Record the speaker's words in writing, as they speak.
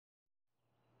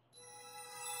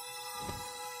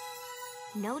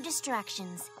No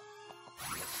distractions.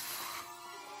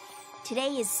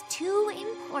 Today is too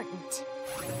important.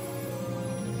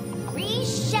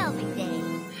 Re-shelving day.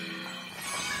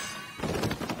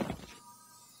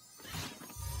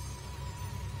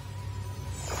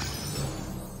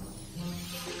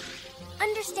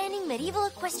 Understanding medieval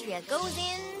Equestria goes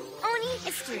in Oni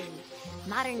history.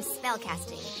 Modern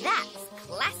spellcasting, that's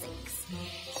classics.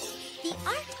 The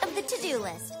art of the to-do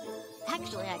list.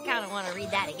 Actually, I kind of want to read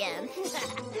that again.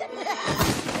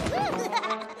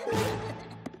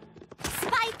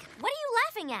 Spike, what are you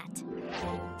laughing at?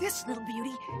 This little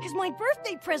beauty is my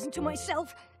birthday present to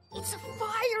myself. It's a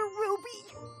fire ruby.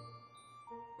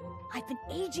 I've been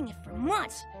aging it for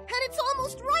months, and it's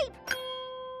almost ripe.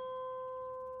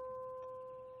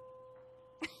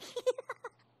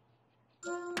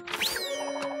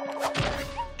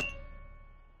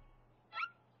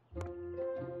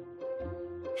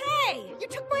 Hey, you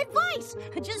took my advice.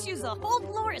 Just use the whole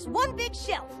floor as one big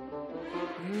shelf.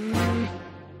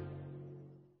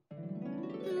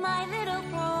 My little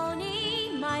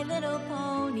pony, my little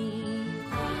pony.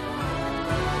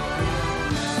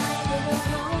 My little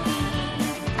pony.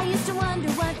 I used to wonder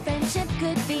what friendship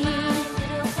could be. My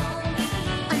little pony.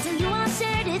 Until you all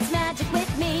shared its magic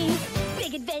with me.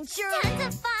 Big adventure. Tons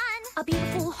of fun. A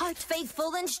beautiful heart,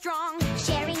 faithful and strong.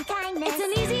 Sharing kindness. It's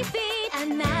an easy feat.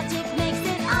 And magic makes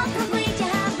it all complete. You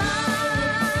have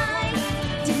mine.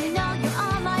 Do you know you're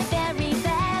all my very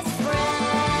best friends?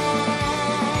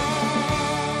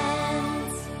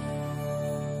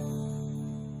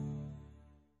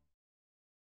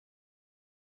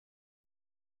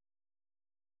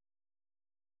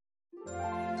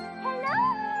 Hello?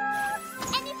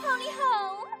 Any pony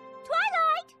home?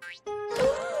 Twilight?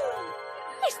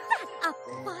 Is that a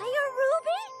fire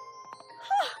ruby?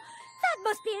 That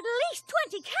must be at least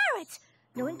 20 carats.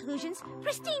 No inclusions,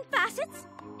 pristine facets.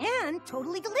 And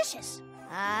totally delicious.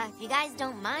 If you guys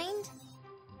don't mind.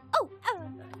 Oh,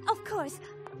 of course.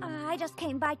 I just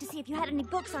came by to see if you had any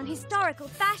books on historical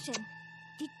fashion.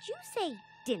 Did you say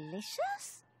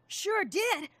delicious? Sure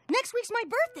did. Next week's my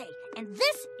birthday, and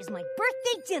this is my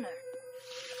birthday dinner.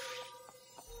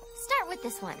 Start with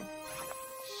this one.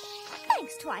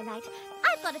 Thanks, Twilight.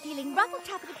 I've got a feeling ruffled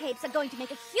taffeta capes are going to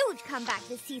make a huge comeback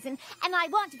this season, and I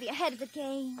want to be ahead of the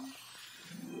game.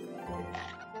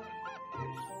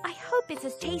 I hope it's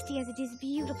as tasty as it is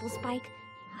beautiful, Spike.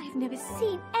 I've never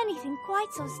seen anything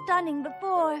quite so stunning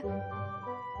before.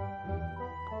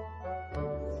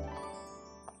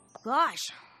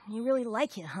 Gosh, you really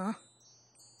like it, huh?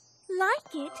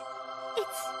 Like it?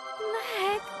 It's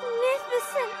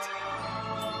magnificent.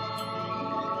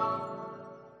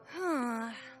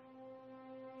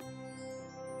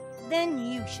 Then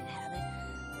you should have it.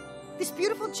 This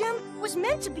beautiful gem was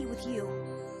meant to be with you.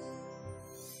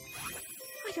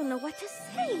 I don't know what to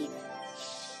say.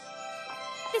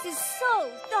 This is so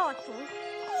thoughtful.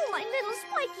 Oh, my little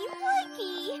spiky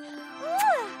wikey.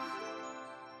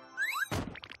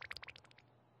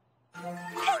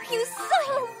 Thank you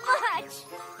so much.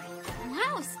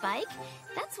 Wow, Spike.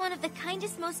 That's one of the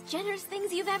kindest, most generous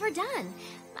things you've ever done.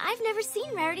 I've never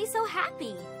seen Rarity so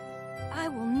happy. I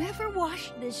will never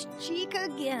wash this cheek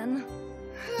again.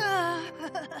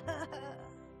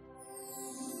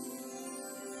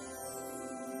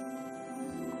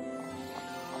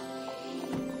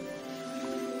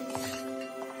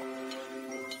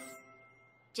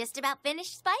 Just about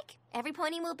finished, Spike?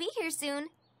 Everypony will be here soon.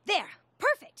 There,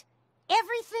 perfect.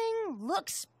 Everything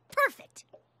looks perfect.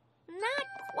 Not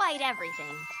quite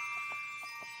everything.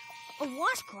 A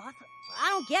washcloth? I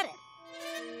don't get it.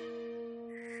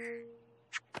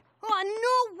 Oh,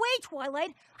 no way,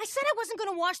 Twilight. I said I wasn't going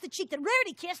to wash the cheek that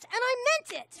Rarity kissed, and I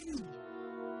meant it.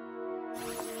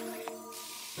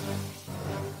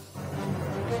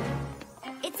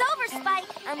 It's over, Spike.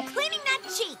 I'm cleaning that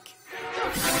cheek.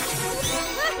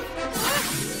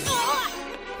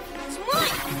 It's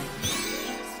mine.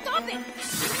 Stop it.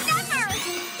 Never!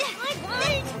 I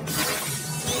won't.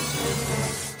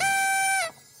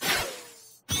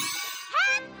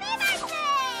 Happy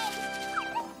birthday!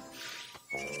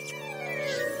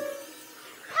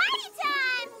 Party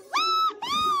time!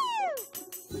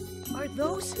 Woo-hoo! Are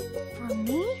those for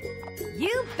me?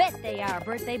 You bet they are,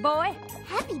 birthday boy.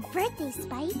 Happy birthday,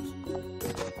 Spike.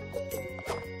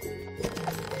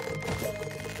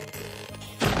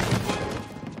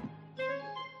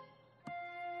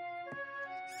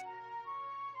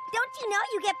 Don't you know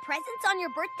you get presents on your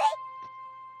birthday?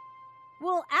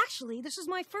 Well, actually, this is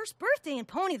my first birthday in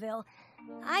Ponyville.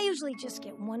 I usually just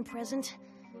get one present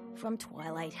from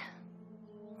Twilight.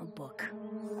 A book.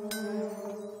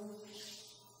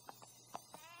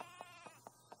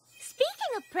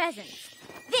 Speaking of presents,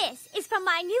 from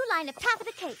my new line of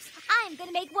taffeta cakes. I'm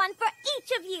gonna make one for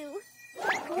each of you.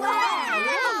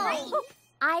 Wow!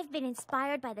 I've been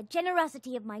inspired by the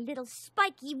generosity of my little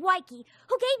spiky wikey,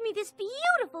 who gave me this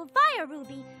beautiful fire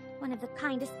ruby. One of the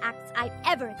kindest acts I've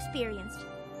ever experienced.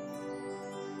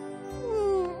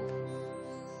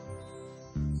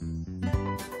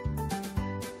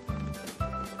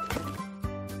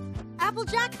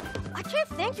 Applejack, I can't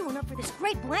thank you enough for this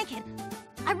great blanket.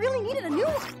 I really needed a new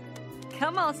one.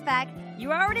 Come on, Spike.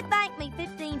 You already thanked me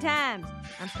 15 times.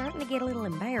 I'm starting to get a little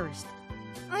embarrassed.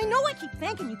 I know I keep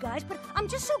thanking you guys, but I'm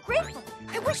just so grateful.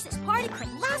 I wish this party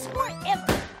could last forever.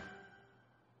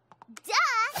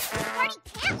 Duh! The party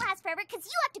can't last forever because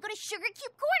you have to go to Sugar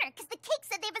Cube Corner because the cake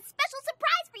said they have a special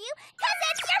surprise for you because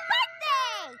it's your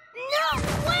birthday! No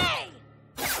way!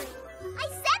 I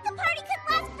said the party could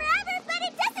last forever, but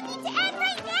it doesn't need to end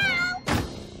right now!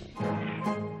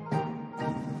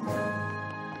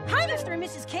 Hi, Mr. and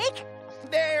Mrs. Cake.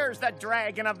 There's the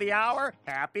dragon of the hour.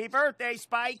 Happy birthday,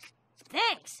 Spike.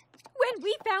 Thanks. When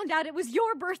we found out it was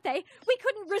your birthday, we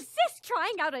couldn't resist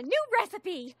trying out a new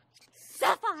recipe.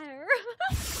 Sapphire.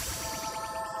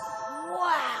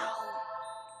 Wow.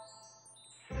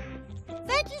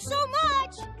 Thank you so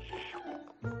much.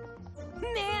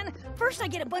 Man, first I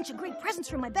get a bunch of great presents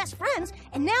from my best friends,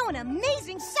 and now an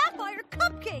amazing sapphire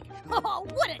cupcake. Oh,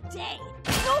 what a day.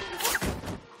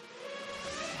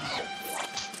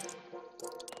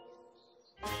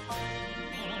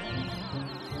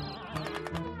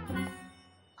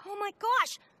 Oh my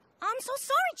gosh, I'm so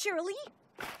sorry, Cheerilee.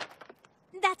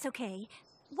 That's okay.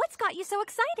 What's got you so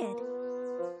excited?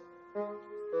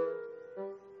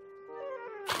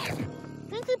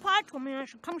 Pinkie Pie told me I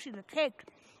should come see the cake,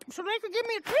 so they could give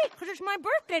me a treat because it's my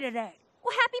birthday today.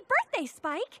 Well, happy birthday,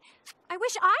 Spike. I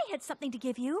wish I had something to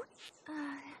give you.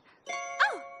 Oh!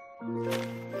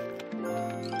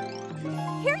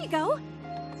 Here you go.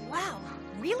 Wow,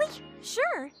 really?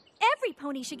 Sure. Every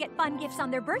pony should get fun gifts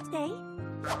on their birthday.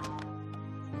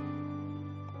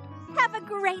 Have a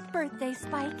great birthday,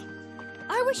 Spike.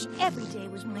 I wish every day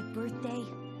was my birthday.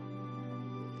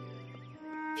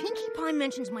 Pinkie Pie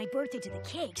mentions my birthday to the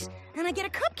cakes, and I get a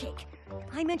cupcake.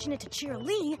 I mention it to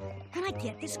Cheerilee, and I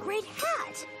get this great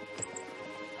hat.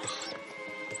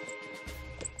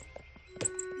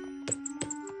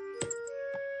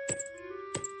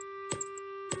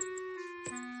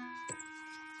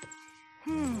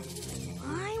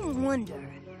 I wonder.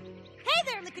 Hey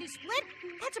there, Lickety Split.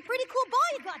 That's a pretty cool ball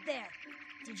you got there.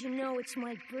 Did you know it's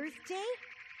my birthday?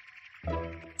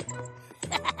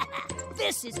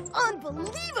 This is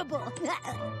unbelievable!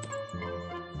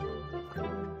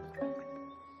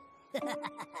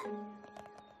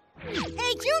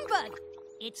 Hey, Junebug!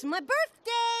 It's my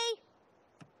birthday!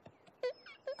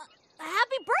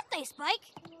 Happy birthday,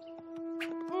 Spike!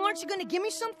 Aren't you gonna give me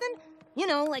something? You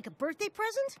know, like a birthday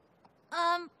present?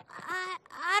 I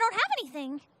don't have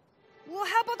anything. Well,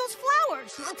 how about those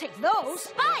flowers? I'll take those.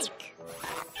 Spike!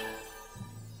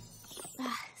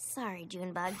 Sorry,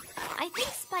 Junebug. I think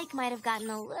Spike might have gotten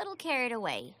a little carried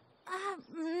away.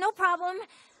 No problem.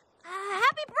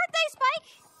 Happy birthday, Spike!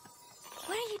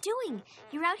 What are you doing?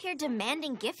 You're out here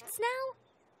demanding gifts now?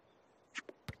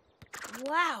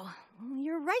 Wow,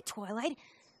 you're right, Twilight.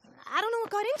 I don't know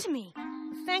what got into me.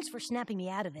 Thanks for snapping me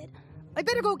out of it. I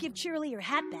better go give Cheerilee her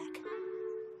hat back.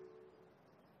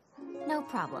 No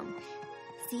problem.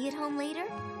 See you at home later?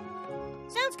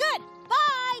 Sounds good.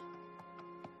 Bye!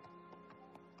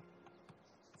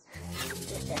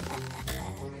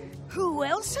 Who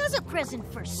else has a present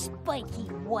for Spiky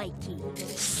Wikey?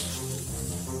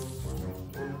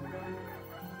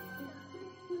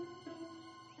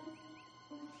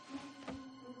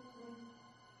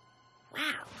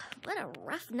 Wow, what a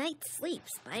rough night's sleep,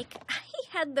 Spike. I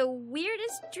had the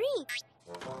weirdest dream.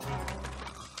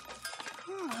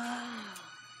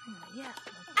 Yeah.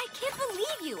 I can't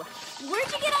believe you.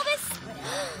 Where'd you get all this?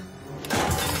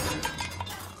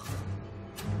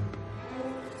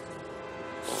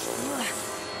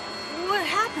 What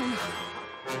happened?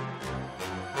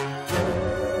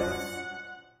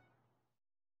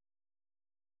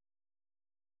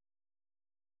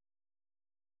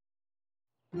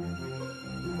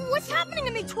 What's happening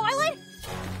to me, Twilight?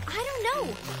 I don't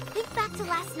know. Think back to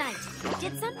last night.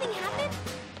 Did something happen?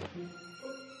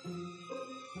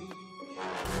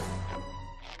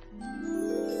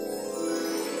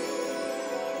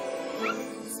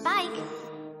 Spike,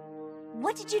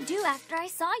 what did you do after I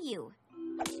saw you?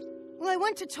 Well, I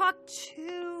went to talk to...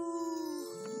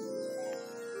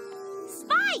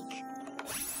 Spike!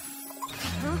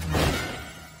 Huh?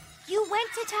 You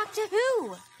went to talk to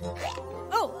who?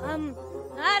 Oh,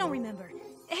 I don't remember.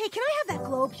 Hey, can I have that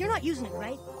globe? You're not using it,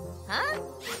 right? Huh?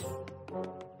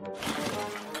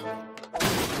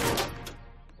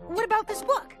 What about this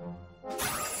book?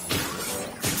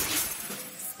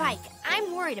 Spike,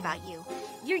 I'm worried about you.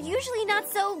 You're usually not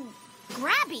so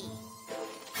grabby.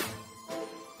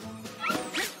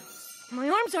 My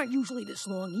arms aren't usually this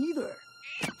long either.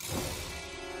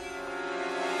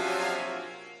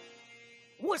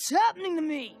 What's happening to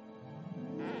me?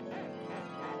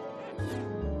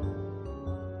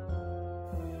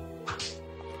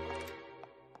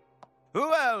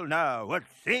 Well, now, what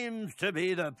seems to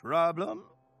be the problem?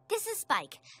 This is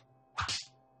Spike.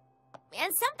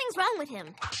 And something's wrong with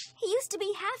him. He used to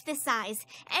be half this size,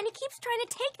 and he keeps trying to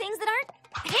take things that aren't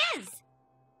his.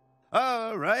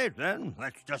 All right, then.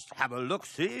 Let's just have a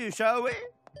look-see, shall we?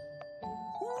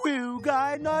 Will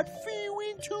guy not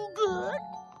feeling too good?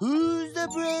 Who's the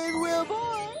brave will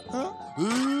boy? Huh?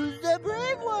 Who's the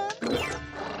brave one?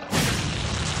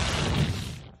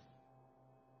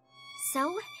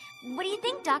 So, what do you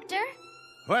think, Doctor?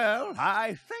 Well,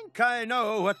 I think I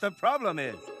know what the problem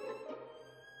is.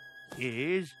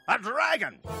 He's a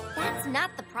dragon. That's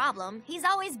not the problem. He's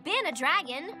always been a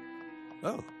dragon.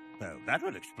 Oh, well, that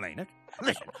would explain it.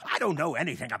 Listen, I don't know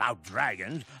anything about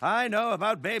dragons. I know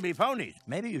about baby ponies.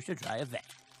 Maybe you should try a vet.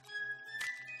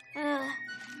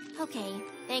 Okay.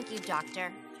 Thank you,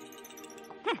 Doctor.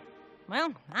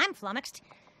 Well, I'm flummoxed.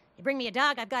 You bring me a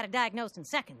dog, I've got it diagnosed in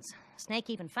seconds. Snake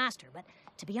even faster, but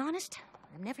to be honest,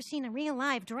 I've never seen a real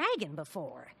live dragon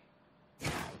before.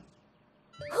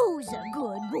 Who's a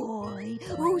good boy?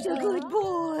 Who's a good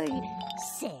boy?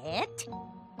 Sit.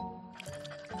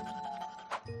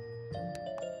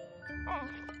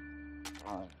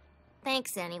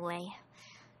 Thanks anyway.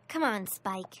 Come on,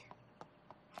 Spike.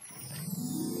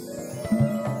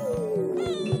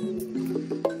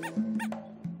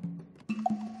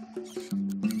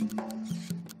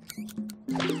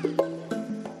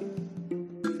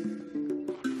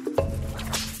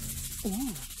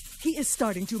 He is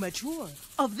starting to mature.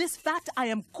 Of this fact, I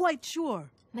am quite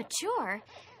sure. Mature?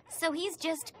 So he's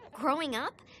just growing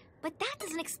up? But that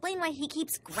doesn't explain why he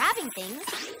keeps grabbing things.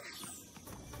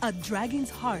 A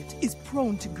dragon's heart is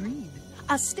prone to greed.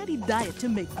 A steady diet to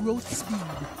make growth speed.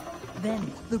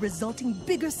 Then, the resulting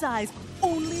bigger size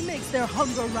only makes their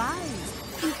hunger rise.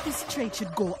 If this trait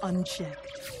should go unchecked,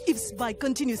 if Spike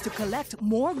continues to collect,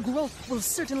 more growth will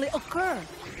certainly occur.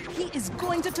 He is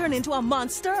going to turn into a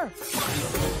monster.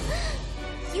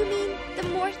 You mean the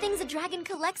more things a dragon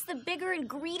collects, the bigger and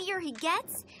greedier he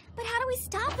gets? But how do we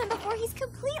stop him before he's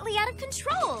completely out of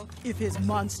control? If his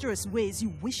monstrous ways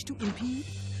you wish to impede,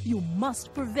 you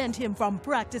must prevent him from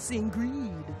practicing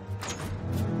greed.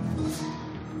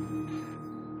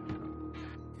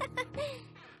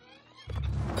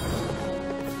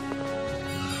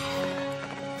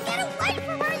 Get away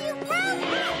from her, you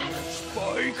brute!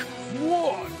 Spike,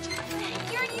 what?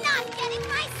 You're not getting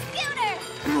my scooter!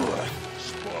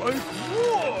 Spike,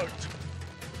 what?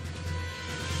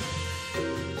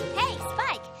 Hey,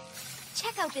 Spike!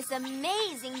 Check out this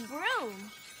amazing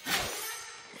broom.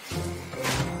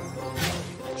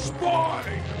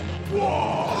 Spike,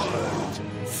 what?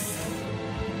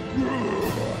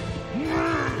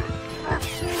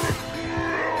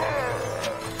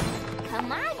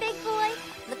 Come on, big boy.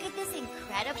 Look at this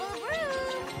incredible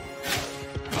broom.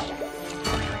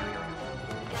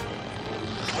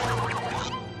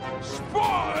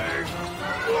 Spike,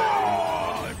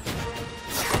 what?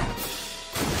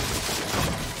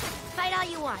 Fight all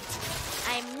you want.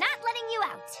 I'm not letting you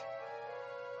out.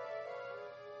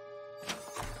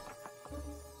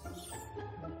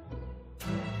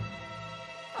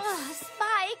 Oh,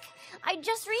 Spike, I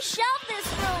just reshelved this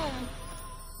room.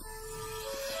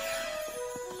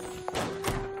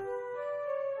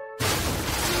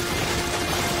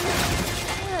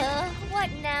 What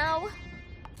now?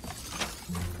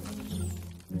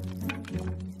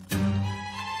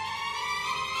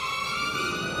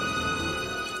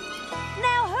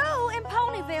 Now, who in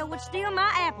Ponyville would steal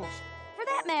my apples? For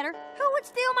that matter, who would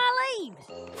steal my leaves?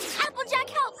 Applejack,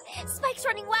 help! Spike's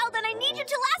running wild and I need you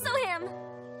to lasso him.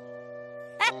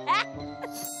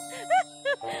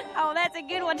 Oh, that's a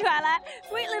good one, Twilight.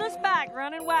 Sweet little Spike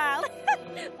running wild.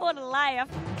 What a laugh.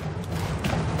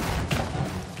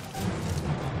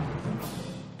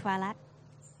 Twilight,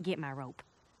 get my rope.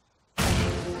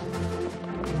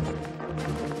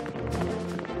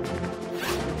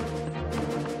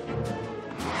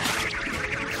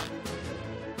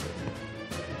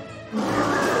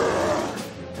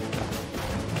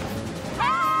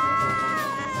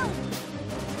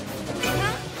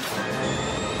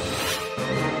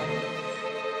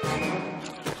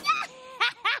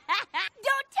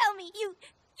 Don't tell me you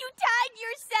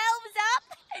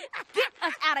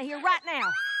out of here right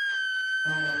now.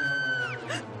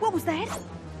 What was that?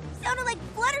 Sounded like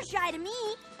Fluttershy to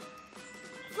me.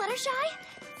 Fluttershy?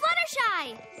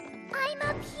 Fluttershy! I'm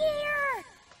up here!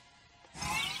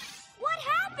 What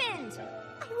happened?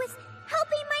 I was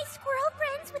helping my squirrel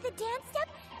friends with a dance step,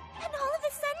 and all of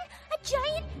a sudden, a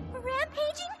giant,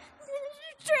 rampaging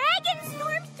dragon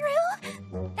stormed through.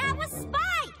 That was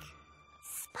Spike!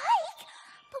 Spike?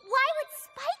 But why would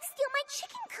Spike steal my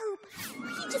chicken coop?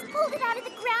 He just pulled it out of the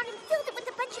ground and filled it with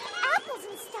a bunch of apples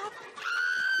and stuff.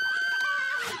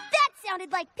 That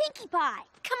sounded like Pinkie Pie.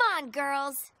 Come on,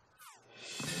 girls.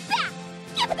 Back!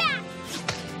 Get back!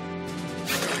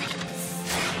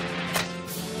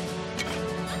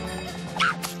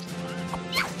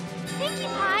 Pinkie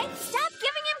Pie, stop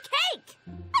giving him cake!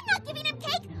 I'm not giving him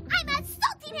cake! I'm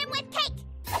assaulting him with cake!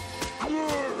 How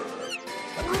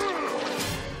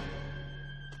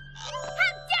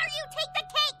dare you take the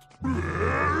cake!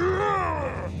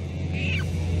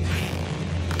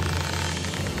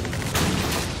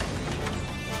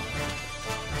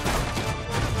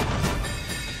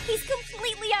 He's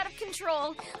completely out of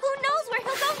control. Who knows where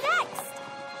he'll go next?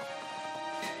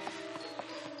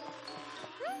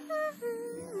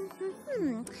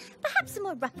 Perhaps some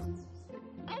more ruffles.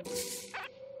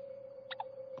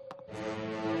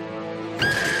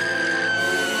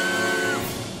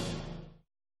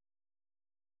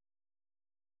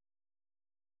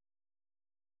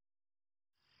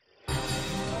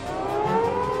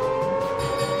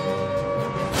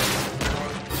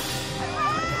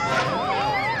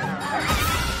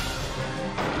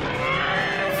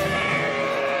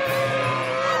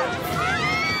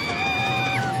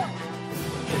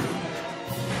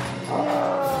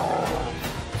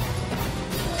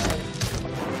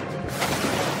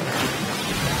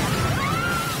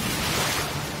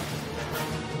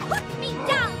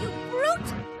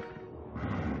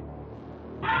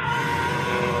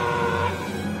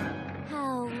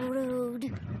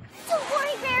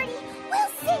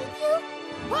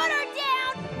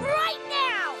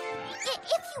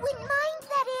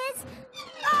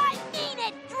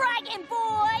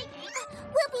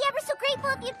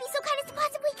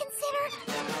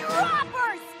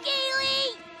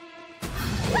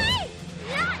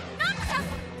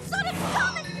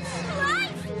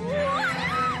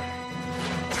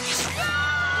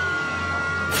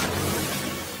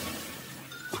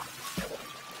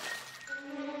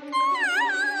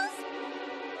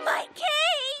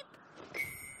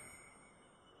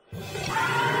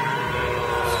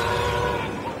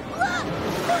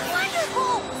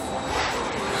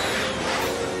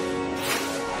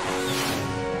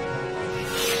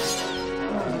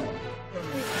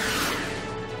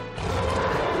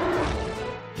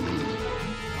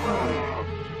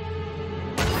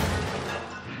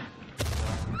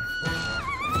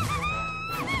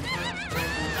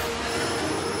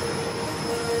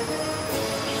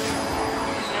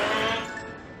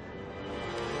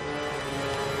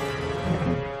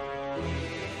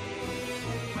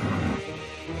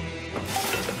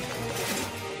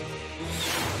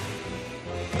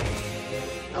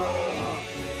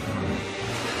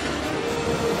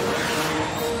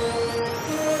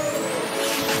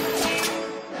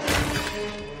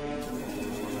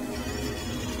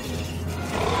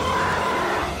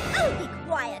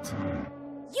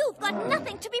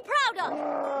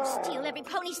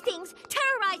 Everypony's things,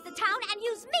 terrorize the town, and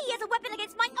use me as a weapon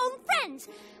against my own friends.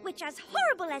 Which, as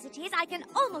horrible as it is, I can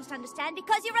almost understand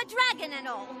because you're a dragon and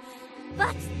all.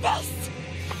 But this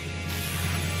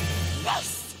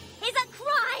is a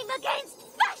crime against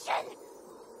fashion!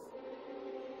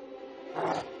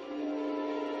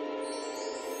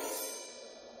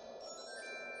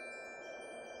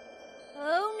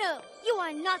 Oh no, you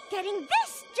are not getting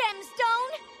this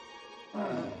gemstone!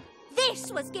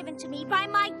 This was given to me by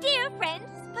my dear friend,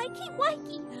 Spiky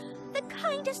Wikey, the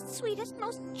kindest, sweetest,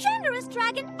 most generous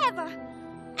dragon ever.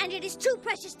 And it is too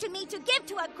precious to me to give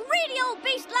to a greedy old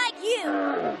beast like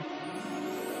you!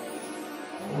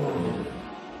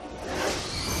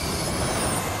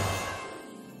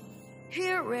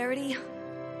 Here, Rarity.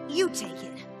 You take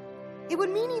it. It would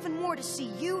mean even more to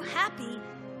see you happy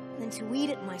than to eat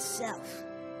it myself.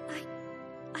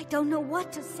 I don't know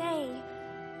what to say.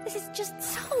 This is just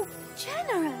so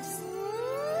generous.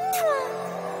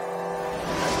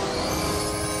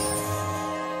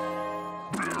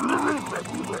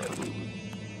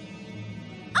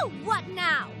 Oh, what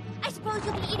now? I suppose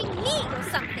you'll be eating me or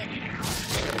something.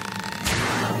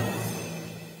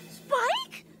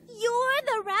 Spike? You're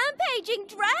the rampaging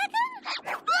dragon?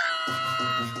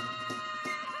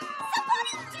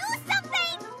 Somebody do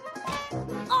something!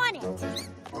 On it!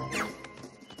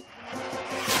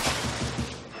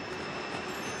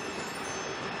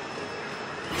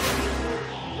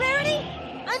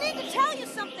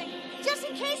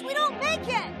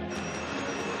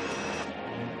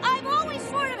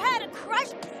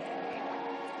 Hush!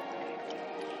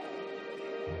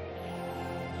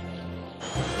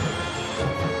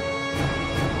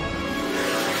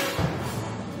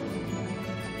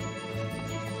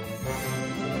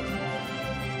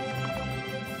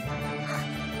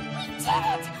 We did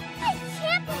it! I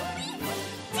can't believe we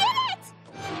did it!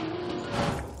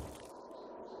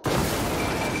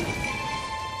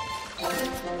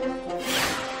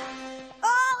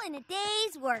 All in a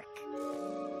day's work.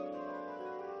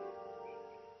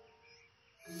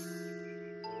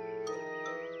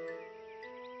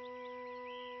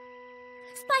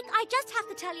 Spike, I just have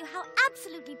to tell you how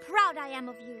absolutely proud I am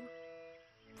of you.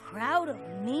 Proud of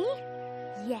me?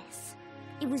 Yes,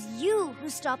 it was you who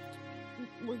stopped,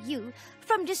 well, you,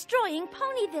 from destroying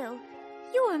Ponyville.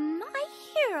 You are my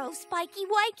hero, Spiky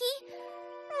Wikey.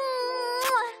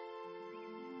 Mwah.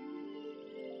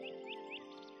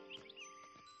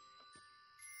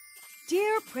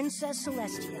 Dear Princess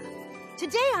Celestia,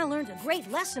 today I learned a great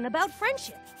lesson about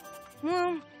friendship.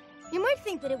 Well, you might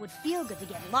think that it would feel good to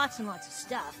get lots and lots of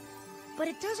stuff, but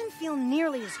it doesn't feel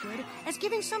nearly as good as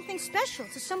giving something special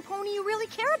to some pony you really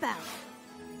care about.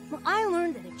 Well, I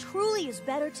learned that it truly is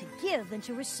better to give than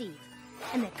to receive,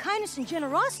 and that kindness and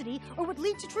generosity are what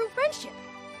lead to true friendship.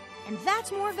 And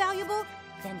that's more valuable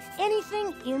than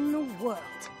anything in the world.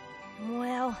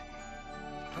 Well,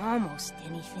 almost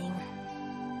anything.